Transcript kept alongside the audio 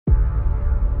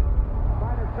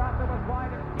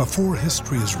Before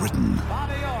history is written,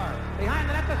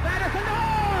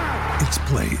 it's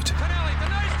played.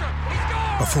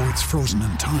 Before it's frozen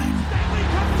in time,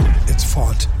 it's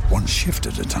fought one shift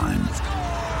at a time.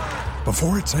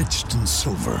 Before it's etched in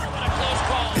silver,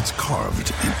 it's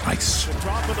carved in ice.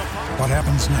 What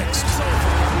happens next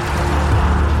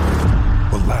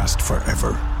will last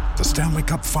forever. The Stanley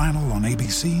Cup Final on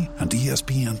ABC and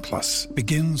ESPN Plus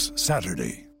begins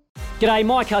Saturday. G'day,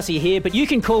 Mike Hussey here, but you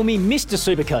can call me Mr.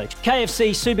 Supercoach. KFC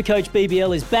Supercoach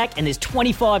BBL is back and there's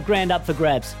 25 grand up for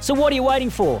grabs. So what are you waiting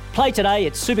for? Play today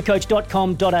at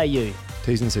supercoach.com.au.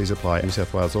 T's and C's apply. New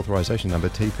South Wales authorisation number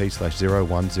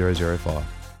TP/01005.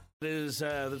 It is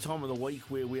the time of the week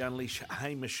where we unleash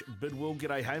Hamish Bidwell.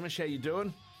 G'day, Hamish. How you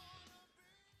doing?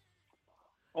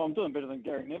 Oh, I'm doing better than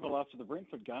Gary Neville after the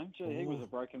Brentford game. Gee, he was a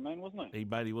broken man, wasn't he?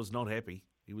 He was not happy.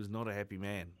 He was not a happy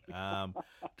man.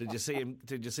 Did you see him?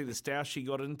 Did you see the stoush he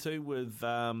got into with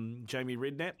Jamie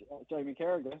Redknapp? Jamie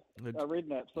Carragher.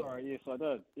 Redknapp, sorry. Yes, I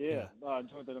did. Yeah. I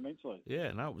enjoyed that immensely.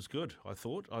 Yeah, no, it was good. I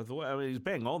thought. I mean, he's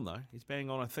bang on though. He's bang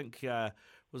on. I think I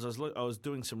was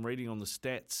doing some reading on the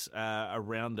stats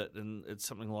around it, and it's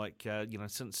something like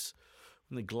since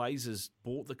when the Glazers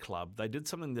bought the club, they did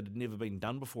something that had never been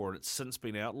done before, and it's since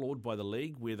been outlawed by the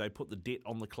league, where they put the debt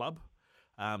on the club.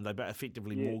 They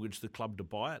effectively mortgaged the club to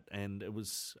buy it, and it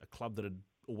was a club that had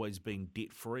always been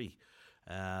debt-free.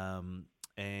 And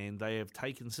they have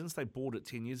taken, since they bought it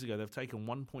 10 years ago, they've taken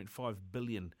 £1.5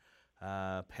 billion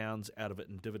pounds out of it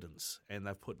in dividends, and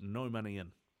they've put no money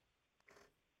in.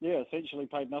 Yeah, essentially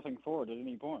paid nothing for it at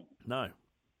any point. No.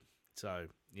 So,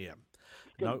 yeah.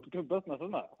 Good business,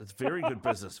 isn't it? It's very good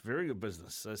business, very good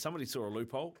business. So somebody saw a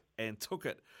loophole and took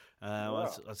it. I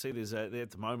see at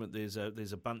the moment there's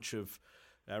a bunch of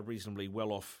reasonably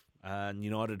well-off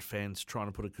United fans trying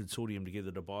to put a consortium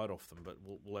together to buy it off them, but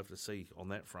we'll have to see on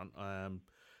that front.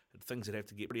 Things that have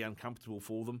to get pretty uncomfortable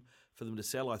for them to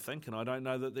sell, I think, and I don't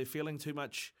know that they're feeling too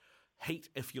much heat,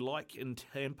 if you like, in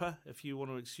Tampa, if you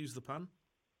want to excuse the pun.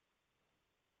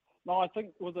 No, I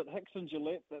think, was it Hicks and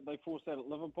Gillette that they forced out at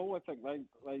Liverpool? I think they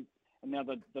and now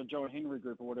the Joe Henry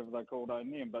Group or whatever they called own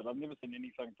them, but I've never seen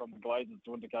anything from the Glazers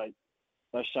to indicate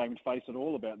they shamed face at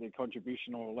all about their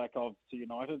contribution or lack of to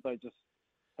United. They just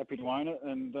happy to own it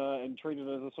and treat it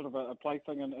as a sort of a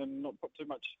plaything and not put too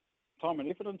much time and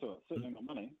effort into it. Certainly not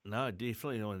money. No,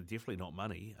 definitely not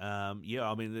money. I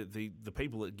mean, the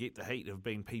people that get the heat have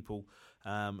been people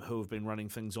who have been running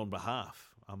things on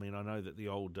behalf. I mean, I know that the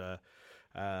old... the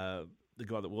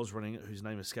guy that was running it, whose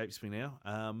name escapes me now,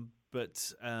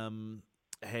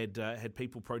 had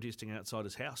people protesting outside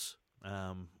his house,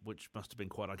 which must have been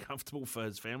quite uncomfortable for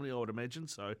his family, I would imagine.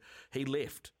 So he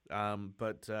left. I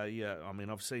mean,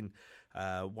 I've seen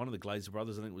one of the Glazer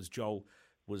brothers, I think it was Joel,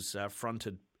 was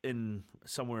fronted in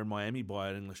somewhere in Miami by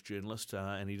an English journalist,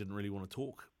 and he didn't really want to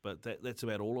talk. But that's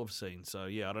about all I've seen. So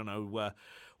yeah, I don't know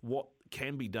what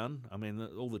can be done. I mean,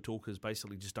 all the talk is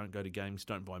basically just don't go to games,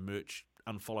 don't buy merch,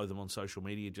 unfollow them on social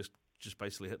media, just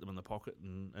basically hit them in the pocket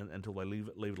and until they leave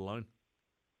it alone.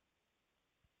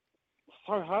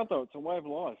 So hard though. It's a way of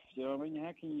life. You know what I mean?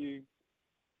 How can you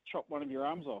chop one of your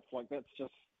arms off? Like that's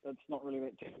not really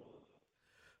that terrible.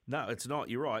 No, it's not.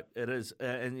 You're right. It is,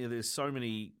 and there's so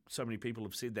many people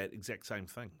have said that exact same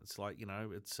thing. It's like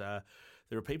it's there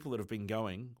are people that have been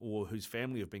going or whose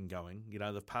family have been going.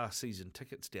 They've passed season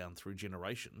tickets down through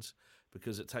generations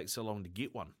because it takes so long to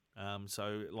get one.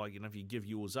 So if you give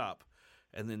yours up,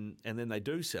 and then they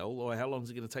do sell, or how long is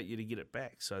it going to take you to get it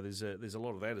back? So there's a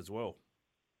lot of that as well.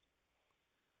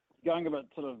 Going a bit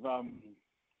sort of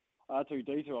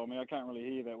R2D2. I mean, I can't really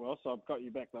hear you that well, so I've got you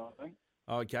back though, I think.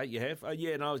 Okay, you have.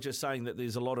 And I was just saying that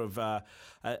there's a lot of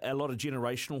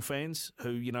generational fans who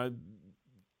in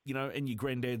your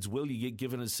granddad's will, you get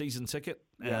given a season ticket,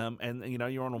 and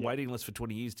you're on a waiting list for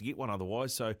 20 years to get one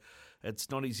otherwise. So it's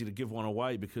not easy to give one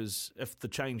away because if the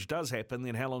change does happen,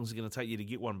 then how long is it going to take you to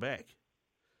get one back?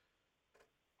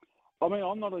 I mean,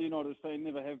 I'm not a United fan,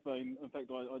 never have been. In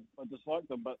fact, I dislike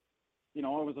them, but I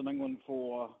was in England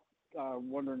for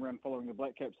wandering around following the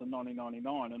Black Caps in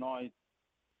 1999, and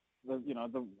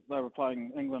they were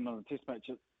playing England in a test match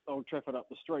at Old Trafford up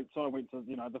the street. So I went to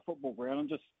the football ground and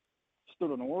just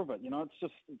stood in awe of it.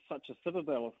 It's such a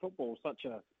citadel of football, such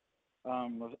a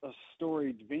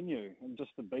storied venue, and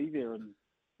just to be there and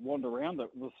wander around it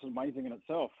was amazing in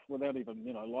itself without even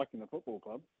liking the football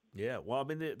club. Yeah, well, I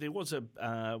mean, there was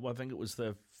I think it was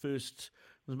the first.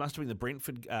 It must have been the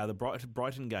Brentford, the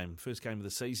Brighton game, first game of the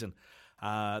season.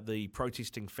 The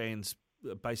protesting fans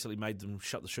basically made them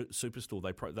shut the superstore.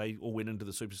 They all went into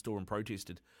the superstore and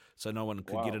protested, so no one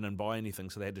could get in and buy anything.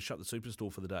 So they had to shut the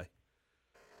superstore for the day.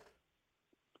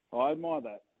 I admire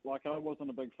that. Like, I wasn't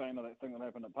a big fan of that thing that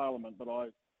happened at Parliament, but I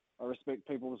respect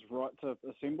people's right to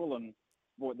assemble and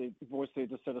voice their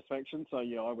dissatisfaction. So,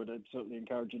 yeah, I would absolutely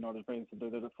encourage United fans to do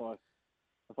that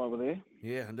if I were there.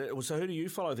 Yeah, and so who do you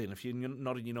follow then if you're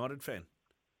not a United fan?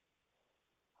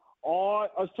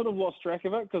 I sort of lost track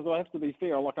of it because I have to be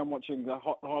fair. Like, I'm watching the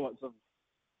highlights of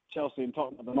Chelsea and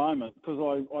Tottenham at the moment because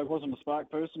I wasn't a Spark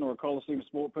person or a Coliseum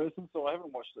Sport person, so I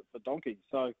haven't watched it for donkey.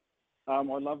 So I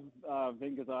love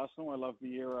Wenger's Arsenal. I love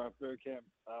Vieira, Bergkamp,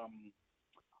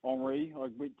 Henry. I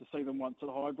went to see them once at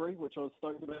Highbury, which I was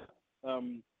stoked about.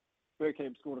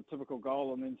 Bergkamp scored a typical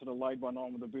goal and then sort of laid one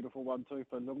on with a beautiful 1-2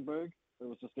 for Ljungberg. It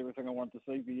was just everything I wanted to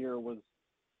see. Vieira was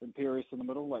imperious in the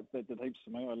middle. Like, that did heaps for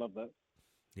me. I love that.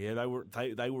 Yeah,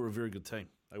 they were a very good team.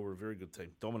 They were a very good team.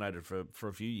 Dominated for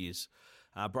a few years.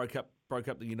 Broke up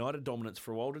the United dominance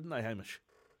for a while, didn't they, Hamish?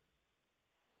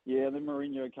 Yeah, then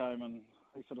Mourinho came and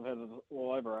he sort of had it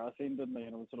all over our end, didn't he?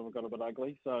 And it sort of got a bit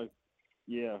ugly. So,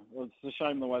 yeah, it's a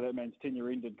shame the way that man's tenure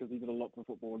ended because he did a lot for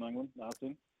football in England last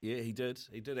time. Yeah, he did.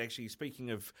 He did actually. Speaking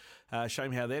of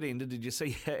shame how that ended, have you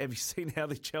seen how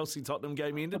the Chelsea Tottenham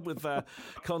game ended with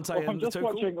Conte and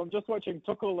Tuchel? I'm just watching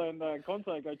Tuchel and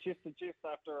Conte go chest to chest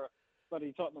after a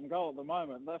bloody Tottenham goal at the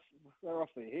moment. They're off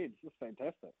their heads. It's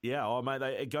fantastic. Yeah, mate,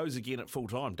 it goes again at full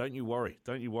time. Don't you worry.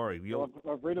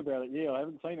 I've read about it. Yeah, I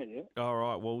haven't seen it yet. All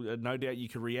right. Well, no doubt you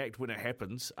can react when it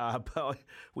happens. But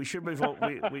we should move on.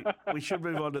 we should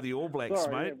move on to the All Blacks,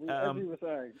 Sorry, mate. As you were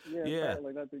saying,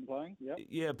 apparently they've been playing. Yep.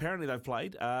 Yeah, apparently they've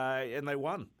played and they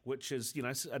won, which is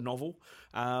a novel.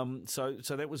 So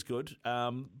that was good.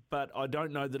 But I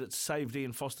don't know that it's saved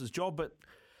Ian Foster's job. But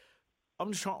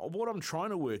I'm trying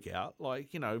to work out,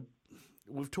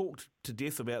 we've talked to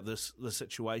death about the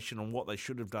situation and what they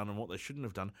should have done and what they shouldn't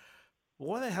have done.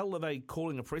 Why the hell are they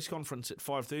calling a press conference at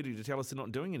 5:30 to tell us they're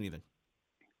not doing anything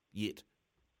yet?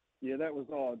 Yeah, that was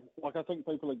odd. Like, I think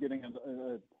people are getting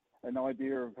an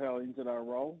idea of how NZR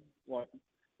roll. Like,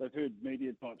 they've heard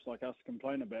media types like us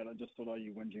complain about it, just thought, oh,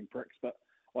 you whinging pricks. But,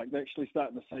 like, they're actually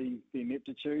starting to see the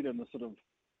ineptitude and the sort of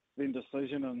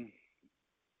indecision and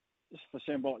just the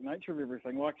shambolic nature of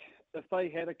everything. Like, if they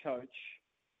had a coach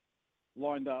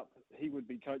lined up, he would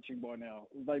be coaching by now.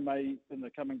 They may, in the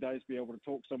coming days, be able to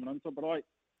talk someone into it, but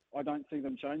I don't see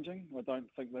them changing. I don't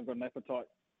think they've got an appetite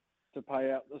to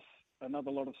pay out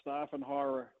another lot of staff and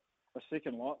hire a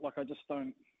second lot. Like, I just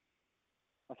don't.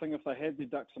 I think if they had their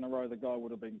ducks in a row, the guy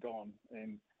would have been gone.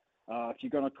 And if you're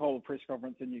going to call a press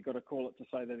conference, then you've got to call it to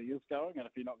say that he is going. And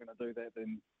if you're not going to do that,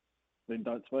 then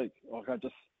don't speak. Like,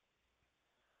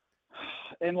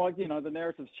 and the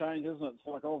narrative's changed, isn't it? It's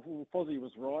like, oh, well, Fozzie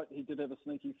was right. He did have a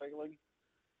sneaky feeling.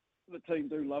 The team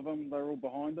do love him. They're all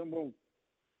behind him. Well,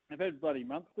 they've had bloody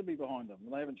months to be behind him.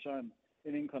 They haven't shown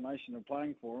an inclination of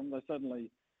playing for him. They suddenly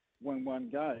win one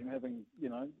game, having,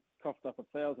 coughed up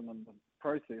 1,000 in the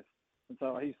process. And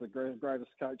so he's the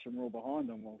greatest coach and we're all behind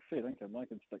him. Well, fair income. They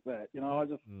can stick that.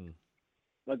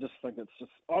 I just think it's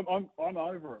just, I'm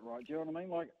over it, right? Do you know what I mean?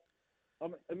 Like,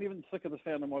 I'm even sick of the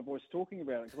sound of my voice talking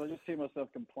about it because I just hear myself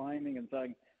complaining and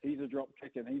saying he's a drop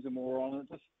kick and he's a moron.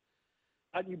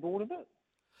 Aren't you bored of it?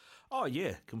 Oh,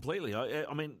 yeah, completely.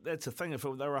 I mean, that's the thing. If they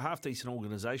were a half-decent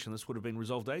organisation, this would have been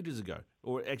resolved ages ago.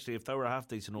 Or actually, if they were a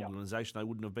half-decent organisation, they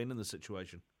wouldn't have been in this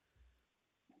situation.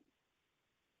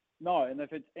 No, and they've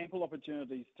had ample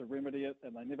opportunities to remedy it,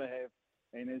 and they never have.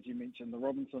 And as you mentioned, the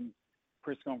Robinson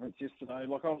press conference yesterday,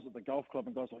 like, I was at the golf club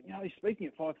and guys were like, he's speaking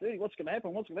at 5:30. What's going to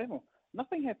happen?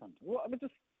 Nothing happened. Well,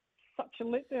 just such a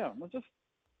letdown.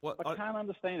 I can't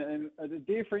understand it. And a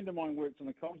dear friend of mine works in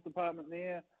the comms department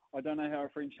there. I don't know how our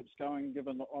friendship's going,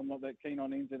 given that I'm not that keen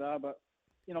on NZR, but,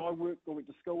 I went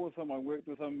to school with him. I worked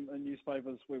with him in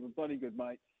newspapers. We were bloody good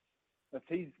mates. If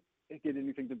he's get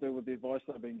anything to do with the advice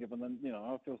they've been given, then,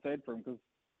 I feel sad for him because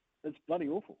it's bloody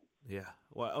awful. Yeah.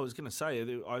 Well, I was going to say,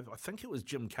 I think it was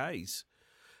Jim Case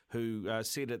who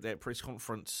said at that press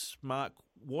conference, Mark,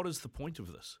 what is the point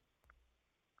of this?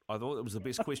 I thought it was the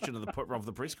best question of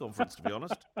the press conference, to be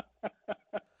honest.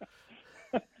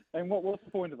 And what's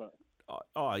the point of it?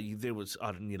 There was,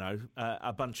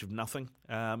 a bunch of nothing,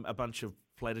 a bunch of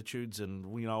platitudes, and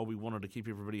we wanted to keep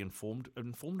everybody informed.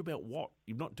 Informed about what?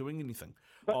 You're not doing anything.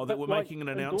 That we're making an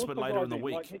announcement later in the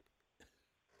week.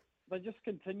 They just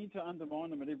continue to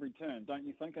undermine them at every turn, don't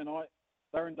you think? And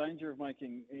they're in danger of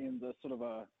making Ian the sort of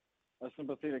a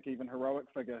sympathetic, even heroic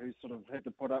figure who's sort of had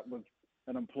to put up with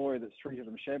an employer that's treated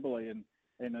him shabbily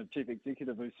and a chief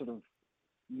executive who's sort of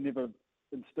never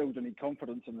instilled any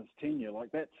confidence in his tenure.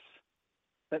 Like,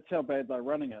 that's how bad they're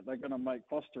running it. They're going to make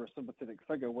Foster a sympathetic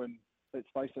figure when, let's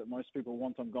face it, most people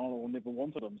want him gone or never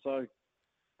wanted him. So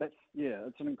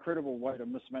it's an incredible way to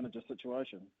mismanage a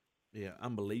situation. Yeah,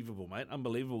 unbelievable, mate.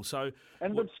 Unbelievable. So,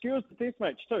 And it obscures the test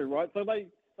match too, right? So they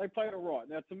played all right.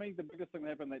 Now, to me, the biggest thing that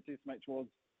happened in that test match was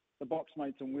the box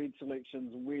made some weird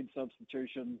selections, weird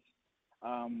substitutions.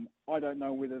 I don't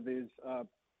know whether there's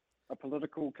a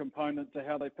political component to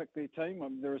how they pick their team. I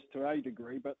mean, there is to a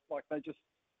degree, but like they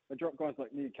dropped guys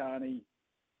like Niakani,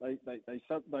 they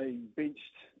benched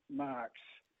Marks,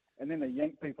 and then they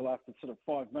yanked people after sort of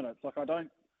 5 minutes. Like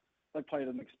they played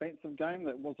an expensive game.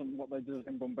 That wasn't what they did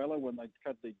in Bombella when they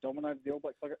dominated the All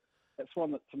Blacks. Like that's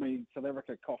one that to me South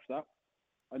Africa coughed up.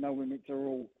 I know we're meant to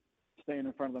all stand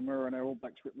in front of the mirror and our All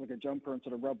Blacks like a jumper and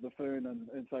sort of rub the fern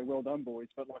and say, well done, boys.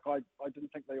 But like I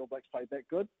didn't think the All Blacks played that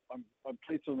good. I'm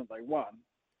pleased with them that they won,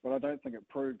 but I don't think it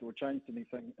proved or changed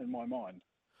anything in my mind.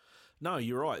 No,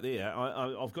 you're right there.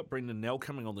 I've got Brendan Nell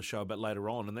coming on the show a bit later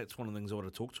on, and that's one of the things I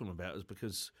want to talk to him about is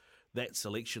because that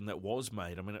selection that was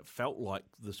made, I mean, it felt like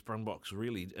the Springboks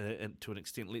really, to an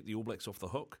extent, let the All Blacks off the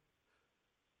hook.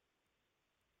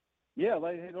 Yeah,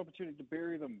 they had an opportunity to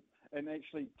bury them and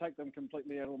actually take them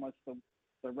completely out of almost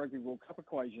the Rugby World Cup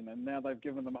equation, and now they've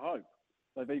given them hope.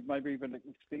 They've maybe even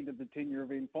extended the tenure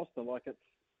of Ian Foster. Like it's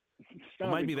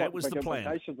maybe that was the plan.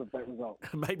 Of that result.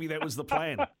 Maybe that was the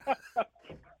plan.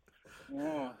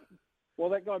 Oh. Well,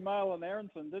 that guy Marlon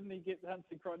Aronson, didn't he get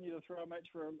Humphrey Cronje to throw a match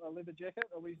for a leather jacket?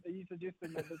 Are you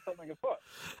suggesting that there's something afoot?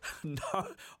 No,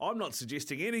 I'm not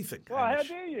suggesting anything. Well, how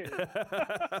dare you?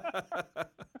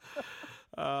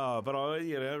 But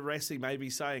Rassie may be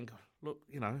saying, look,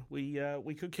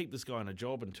 we could keep this guy in a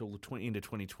job until the end of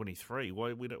 2023.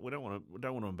 Why we don't want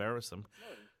to embarrass them.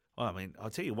 No. I mean, I'll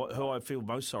tell you who I feel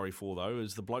most sorry for though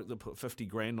is the bloke that put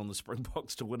 $50,000 on the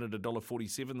Springboks to win at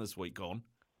 $1.47 this week gone.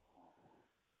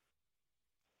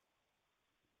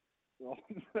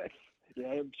 Yeah,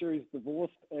 I'm sure he's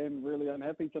divorced and really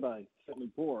unhappy today. Certainly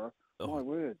poorer. Oh, my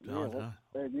word. Yeah, that's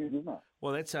bad news, isn't it?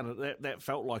 Well, that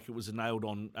felt like it was a nailed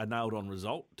on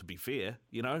result. To be fair,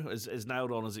 as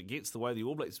nailed on as it gets. The way the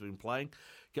All Blacks have been playing,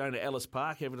 going to Ellis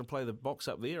Park, having to play the Box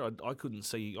up there, I couldn't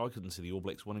see the All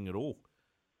Blacks winning at all.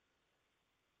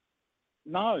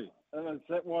 No, and is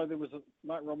that why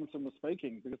Mark Robinson was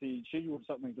speaking because he scheduled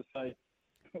something to say.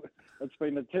 It's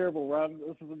been a terrible run.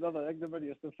 This is another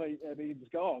ignominious defeat, and he's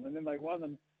gone. And then they won,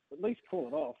 and at least call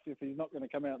it off if he's not going to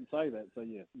come out and say that. So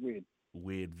yeah, weird.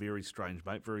 Weird, very strange,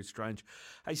 mate. Very strange.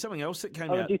 Hey, something else that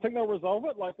came out. Do you think they'll resolve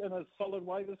it like in a solid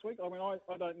way this week? I mean,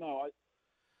 I don't know.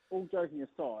 All joking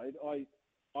aside, I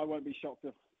won't be shocked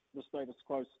if the status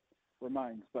quo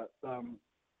remains, but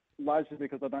largely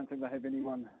because I don't think they have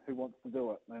anyone who wants to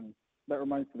do it, and that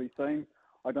remains to be seen.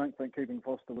 I don't think keeping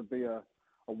Foster would be a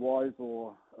wise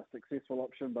or a successful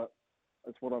option, but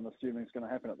it's what I'm assuming is going to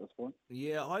happen at this point.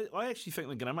 Yeah, I actually think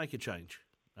they're going to make a change.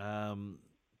 Because,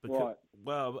 right.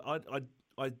 Well,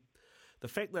 the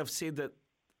fact they've said that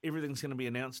everything's going to be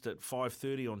announced at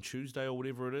 5:30 on Tuesday or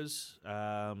whatever it is,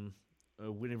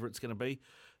 whenever it's going to be,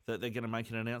 that they're going to make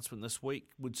an announcement this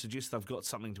week would suggest they've got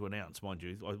something to announce, mind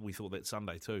you. We thought that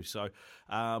Sunday too. So,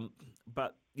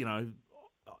 but,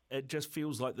 it just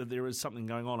feels like that there is something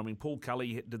going on. I mean, Paul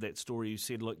Cully did that story. He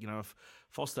said, look, if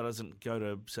Foster doesn't go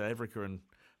to South Africa and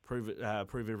prove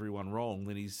everyone wrong,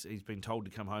 then he's been told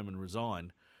to come home and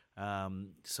resign.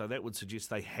 So that would suggest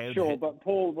they have... Sure, but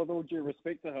Paul, with all due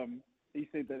respect to him, he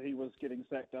said that he was getting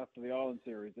sacked after the Island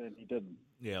series, and he didn't.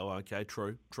 Yeah, well, okay,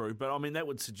 true. But, I mean, that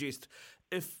would suggest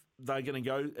if they're going to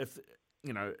go...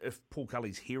 If Paul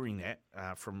Cully's hearing that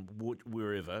from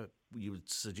wherever... you would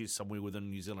suggest somewhere within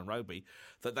New Zealand Rugby,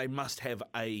 that they must have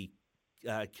a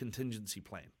contingency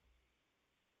plan.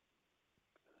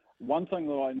 One thing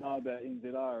that I know about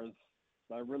NZR is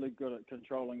they're really good at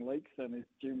controlling leaks, and there's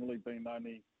generally been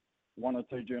only one or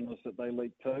two journalists that they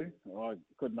leak to. I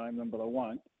could name them, but I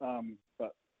won't.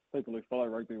 But people who follow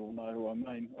rugby will know who I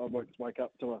mean. I wake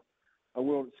up to a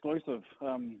world exclusive.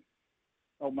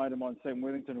 Old mate of mine, Sam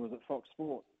Worthington, who was at Fox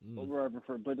Sport. We were over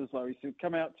for a Bledisloe. He said,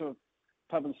 come out to a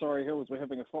pub in Surrey Hills. We're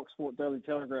having a Fox Sport Daily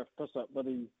Telegraph piss-up, but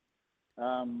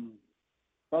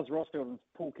Buzz Rossfield and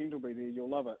Paul Kent will be there. You'll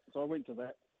love it. So I went to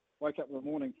that. Wake up in the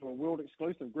morning to a world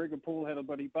exclusive. Greg and Paul had a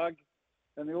bloody bug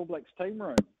in the All Blacks team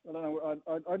room. I don't know.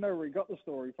 I know where he got the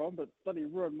story from, but bloody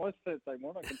ruined my Thursday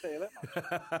morning. I can tell you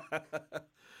that much.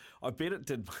 I bet it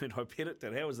did, mate. I bet it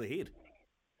did. How was the head?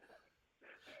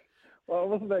 Well, it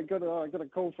wasn't that good. I got a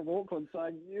call from Auckland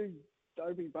saying, you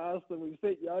dopey bastard, we've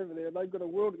sent you over there. They've got a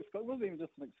world exclusive. It wasn't even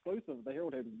just an exclusive. The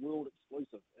Herald had world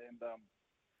exclusive. And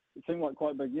it seemed like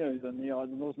quite big news. And, yeah, it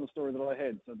wasn't a story that I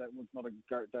had. So that was not a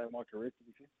great day of my career, to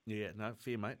be fair. Yeah, no,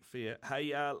 fair, mate, fair.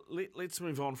 Hey, let's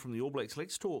move on from the All Blacks.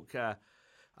 Let's talk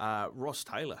Ross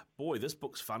Taylor. Boy, this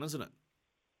book's fun, isn't it?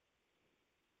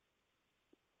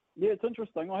 Yeah, it's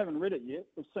interesting. I haven't read it yet.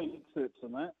 I've seen excerpts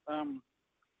in that.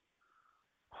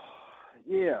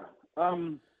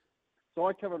 So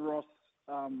I covered Ross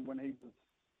when he was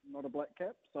not a black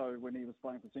cap. So when he was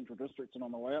playing for Central Districts and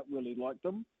on the way up, really liked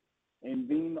him. And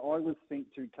then I was sent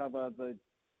to cover the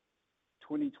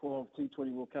 2012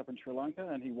 T20 World Cup in Sri Lanka,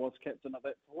 and he was captain at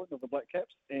that point of the Black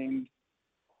Caps. And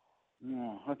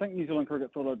I think New Zealand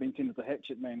Cricket thought I'd been sent as a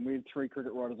hatchet man. We had 3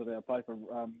 cricket writers at our paper,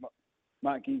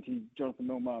 Mark Genty, Jonathan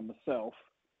Milmar, and myself.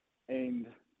 And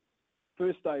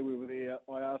first day we were there,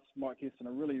 I asked Mike Hesson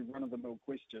a really run-of-the-mill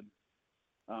question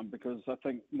because I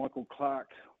think Michael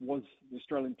Clarke was the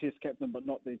Australian Test captain, but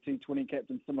not the T20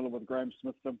 captain, similar with Graham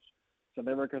Smith from South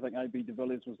Africa. I think A.B. de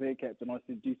Villiers was their captain. I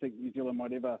said, do you think New Zealand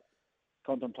might ever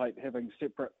contemplate having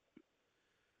separate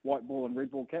white ball and red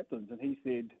ball captains? And he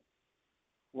said,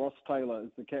 Ross Taylor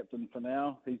is the captain for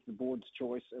now. He's the board's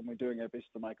choice, and we're doing our best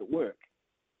to make it work.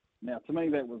 Now, to me,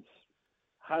 that was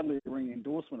hardly a ringing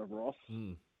endorsement of Ross.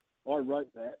 I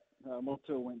wrote that. My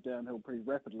tour went downhill pretty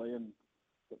rapidly and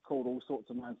got called all sorts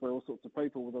of names by all sorts of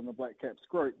people within the Black Caps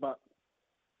group. But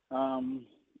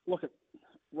look,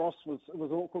 Ross it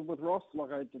was awkward with Ross.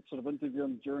 Like, I had to sort of interview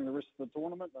him during the rest of the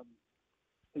tournament, and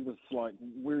he was like,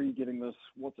 where are you getting this?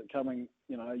 What's it coming?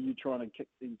 You know, are you trying to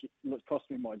cost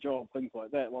me my job? Things like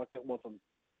that. Like, that wasn't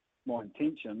my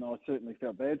intention. I certainly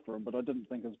felt bad for him, but I didn't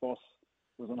think his boss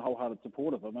was in wholehearted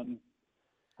support of him. And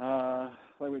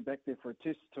they went back there for a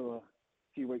test tour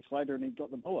a few weeks later, and he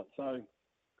got the bullet. So,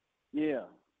 yeah,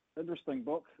 interesting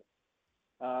book.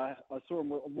 I saw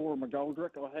more of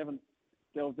McGoldrick. I haven't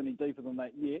delved any deeper than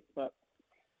that yet, but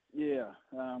yeah,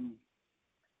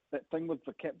 that thing with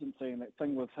the captaincy and that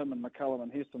thing with him and McCullum and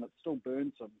Heston, it still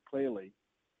burns him, clearly.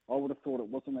 I would have thought it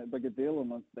wasn't that big a deal,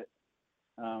 and that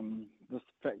this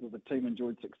fact that the team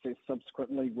enjoyed success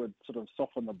subsequently would sort of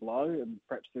soften the blow, and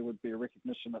perhaps there would be a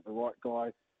recognition that the right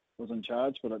guy was in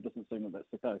charge, but it doesn't seem that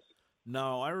that's the case.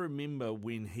 No, I remember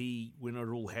when it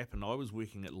all happened, I was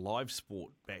working at Live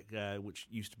Sport back, which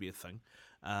used to be a thing,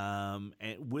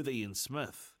 and with Ian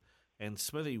Smith. And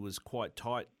Smithy was quite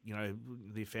tight. You know,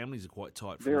 their families are quite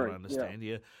tight, from what I understand.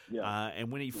 Yeah.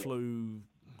 And when he flew,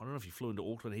 I don't know if he flew into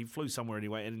Auckland. He flew somewhere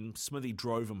anyway, and Smithy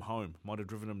drove him home. Might have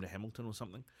driven him to Hamilton or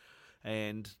something.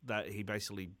 And he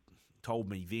basically told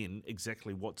me then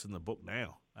exactly what's in the book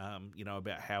now. You know,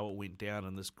 about how it went down.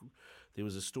 And there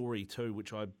was a story too,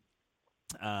 which I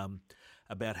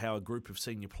about how a group of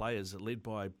senior players led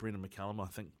by Brendan McCullum, I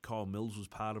think Kyle Mills was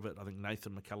part of it, I think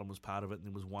Nathan McCullum was part of it, and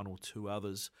there was 1 or 2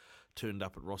 others, turned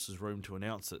up at Ross's room to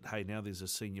announce that, hey, now there's a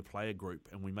senior player group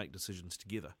and we make decisions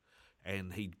together.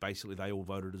 And they all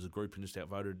voted as a group and just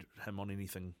outvoted him on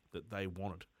anything that they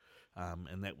wanted.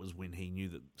 And that was when he knew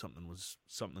that something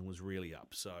was really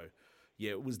up. So,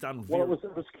 yeah, it was done very... Well,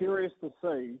 it was curious to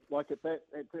see, like at that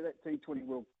T20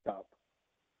 World Cup,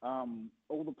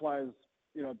 all the players,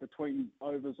 you know, between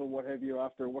overs or what have you,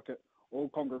 after a wicket, all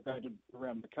congregated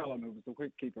around McCullum, who was the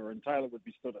wicketkeeper, and Taylor would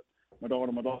be stood at mid-on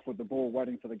and mid-off with the ball,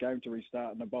 waiting for the game to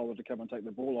restart and the bowler to come and take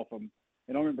the ball off him.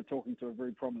 And I remember talking to a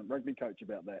very prominent rugby coach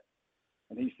about that,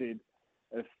 and he said,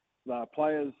 if the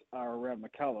players are around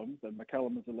McCullum, then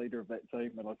McCullum is the leader of that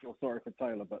team, and I feel sorry for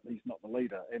Taylor, but he's not the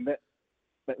leader. And that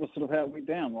was sort of how it went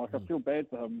down. Like, I feel bad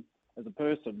for him as a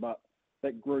person, but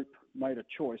that group made a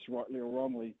choice, rightly or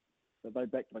wrongly, that they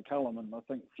backed McCullum, and I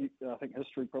think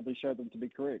history probably showed them to be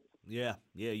correct. Yeah,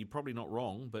 you're probably not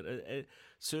wrong, but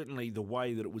certainly the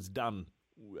way that it was done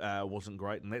wasn't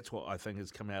great, and that's what I think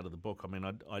has come out of the book. I mean,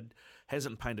 I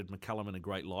hasn't painted McCullum in a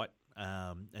great light,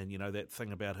 and you know that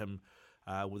thing about him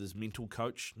with his mental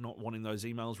coach not wanting those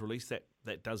emails released,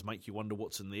 that does make you wonder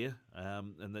what's in there,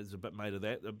 and there's a bit made of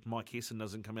that. Mike Hesson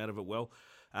doesn't come out of it well,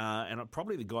 and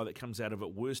probably the guy that comes out of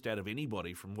it worst out of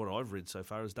anybody from what I've read so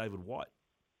far is David White.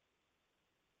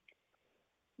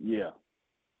 Yeah.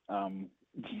 I'm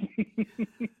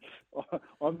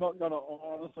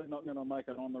honestly not gonna make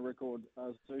an on the record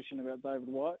assertion about David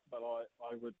White, but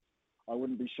I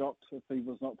wouldn't be shocked if he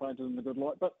was not painted in a good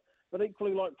light. But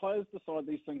equally, like, players decide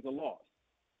these things a lot.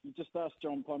 You just ask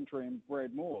John Plumtree and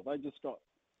Brad Moore. They just got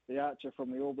the Archer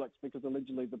from the All Blacks because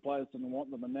allegedly the players didn't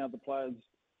want them, and now the players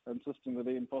are insisting that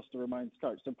Ian Foster remains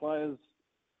coach. So players,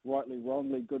 rightly,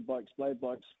 wrongly, good blokes, bad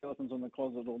blokes, skeletons in the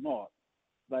closet or not,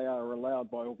 they are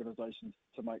allowed by organisations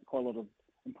to make quite a lot of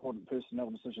important personnel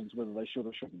decisions, whether they should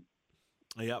or shouldn't.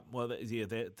 Yeah, well, that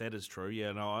is true.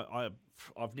 Yeah, no,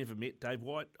 I've never met David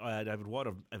White.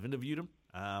 I've interviewed him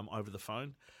over the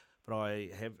phone, but I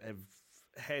have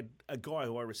had a guy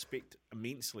who I respect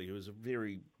immensely, who is a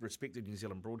very respected New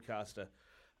Zealand broadcaster,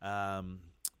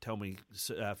 tell me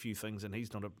a few things, and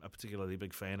he's not a particularly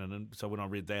big fan. And so when I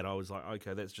read that, I was like,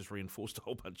 okay, that's just reinforced a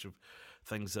whole bunch of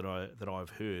things that I've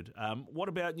heard. What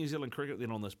about New Zealand cricket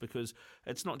then on this? Because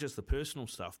it's not just the personal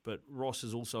stuff, but Ross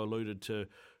has also alluded to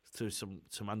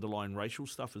some underlying racial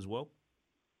stuff as well.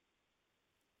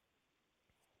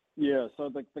 Yeah, so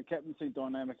the captaincy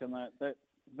dynamic and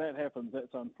that happens.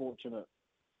 That's unfortunate.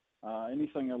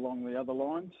 Anything along the other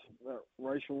lines,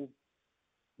 racial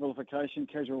vilification,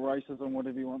 casual racism,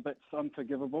 whatever you want, that's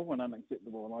unforgivable and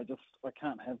unacceptable. And I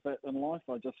can't have that in life.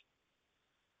 I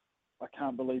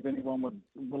can't believe anyone would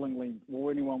willingly, or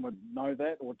anyone would know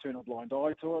that or turn a blind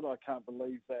eye to it. I can't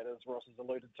believe that, as Ross has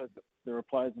alluded to, that there are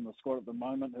players in the squad at the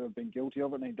moment who have been guilty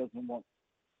of it, and he doesn't want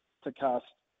to cast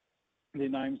their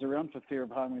names around for fear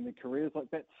of harming their careers. Like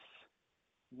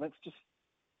that's just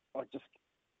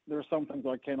there are some things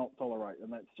I cannot tolerate,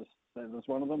 and that is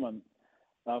one of them. And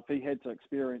if he had to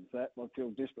experience that, I'd feel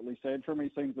desperately sad for him.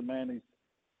 He seems a man.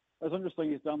 It's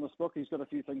interesting he's done this book. He's got a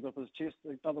few things off his chest.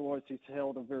 Otherwise, he's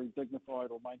held a very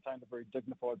dignified or maintained a very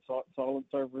dignified silence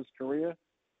over his career.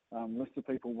 Lesser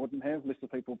people wouldn't have. Lesser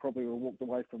people probably would have walked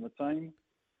away from the team.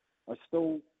 I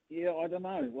don't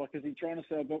know. Like, is he trying to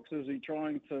sell books? Is he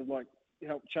trying to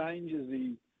help change? Is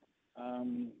he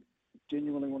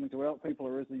genuinely wanting to help people,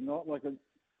 or is he not? Like,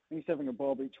 he's having a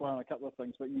bob each way on a couple of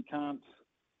things, but you can't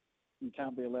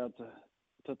be allowed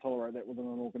to tolerate that within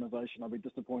an organisation. I'd be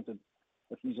disappointed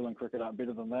if New Zealand cricket aren't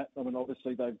better than that. I mean,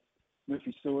 obviously,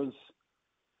 Murphy Sewers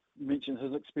mentioned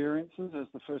his experiences as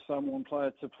the first Samoan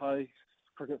player to play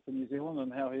cricket for New Zealand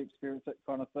and how he experienced that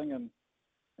kind of thing. And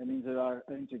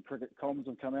NZ Cricket comms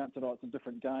have come out and said, it's a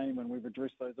different game and we've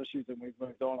addressed those issues and we've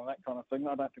moved on and that kind of thing.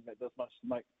 I don't think that does much to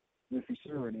make Murphy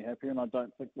Sewers any happier, and I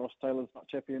don't think Ross Taylor's much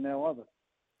happier now either.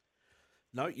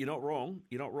 No, you're not wrong.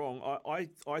 You're not wrong.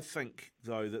 I think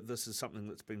though that this is something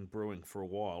that's been brewing for a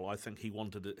while. I think he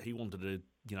wanted to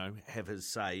have his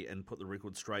say and put the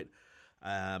record straight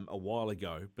a while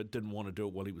ago, but didn't want to do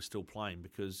it while he was still playing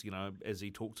because as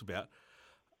he talks about,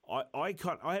 I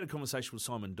had a conversation with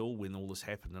Simon Doull when all this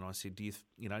happened, and I said, do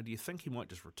you think he might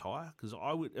just retire? Because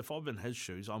I would, if I'm in his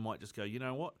shoes, I might just go, you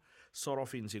know what? Sod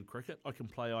off NZ cricket. I can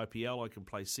play IPL, I can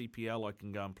play CPL, I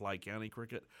can go and play county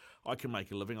cricket. I can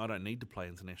make a living. I don't need to play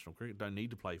international cricket, don't need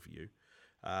to play for you.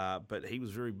 But he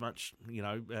was very much,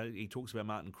 he talks about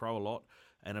Martin Crowe a lot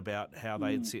and about how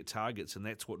they had set targets, and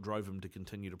that's what drove him to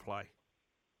continue to play.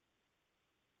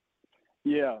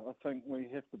 Yeah, I think we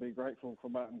have to be grateful for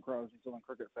Martin Crowe as New Zealand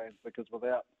cricket fans, because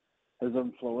without his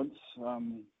influence,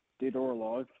 dead or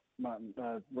alive,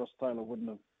 Ross Taylor wouldn't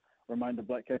have remained a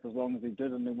black cap as long as he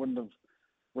did, and he wouldn't have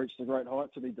reached the great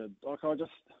heights that he did.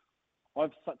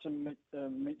 I've such immense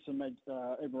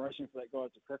admiration for that guy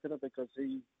as a cricketer, because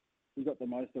he got the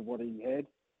most of what he had.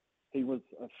 He was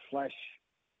a flash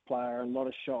player, a lot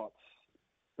of shots,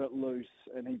 bit loose,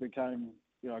 and he became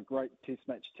a great test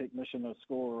match technician, a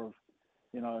scorer of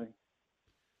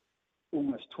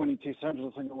almost 20 test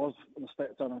hundreds, I think it was, the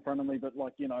stats aren't in front of me, but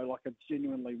like a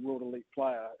genuinely world elite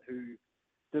player who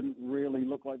didn't really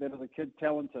look like that as a kid,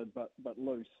 talented but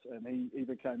loose, and he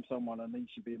became someone, and he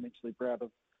should be immensely proud of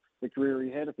the career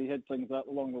he had. If he had things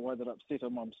along the way that upset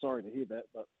him, I'm sorry to hear that,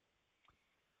 but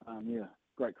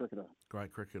great cricketer.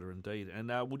 Great cricketer indeed. And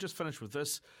we'll just finish with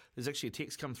this. There's actually a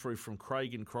text come through from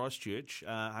Craig in Christchurch.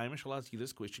 Hamish, I'll ask you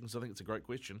this question because I think it's a great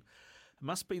question. It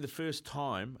must be the first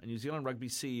time a New Zealand rugby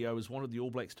CEO has wanted the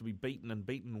All Blacks to be beaten and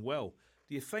beaten well.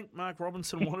 Do you think Mark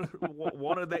Robinson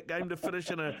wanted that game to finish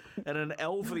in an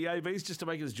L for the ABs just to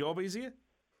make his job easier?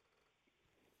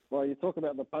 Well, you talk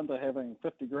about the punter having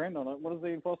 50 grand on it. What is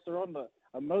the Foster on?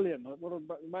 $1 million.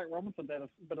 Mark Robinson had a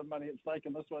bit of money at stake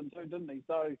in this one too, didn't he?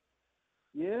 So,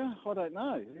 yeah, I don't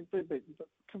know. It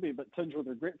could be a bit tinged with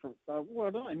regret. I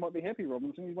don't know. He might be happy,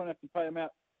 Robinson. You won't have to pay him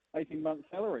out 18 months'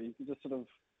 salary. You could just sort of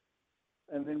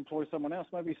and then employ someone else.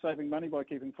 Maybe saving money by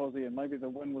keeping Fozzie, and maybe the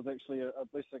win was actually a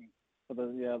blessing for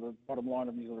the bottom line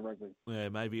of New Zealand rugby. Yeah,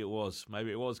 maybe it was.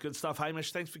 Good stuff,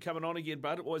 Hamish. Thanks for coming on again,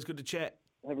 bud. Always good to chat.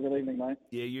 Have a good evening, mate.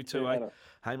 Yeah, you too, eh?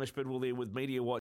 Hamish Bidwell there with Media Watch.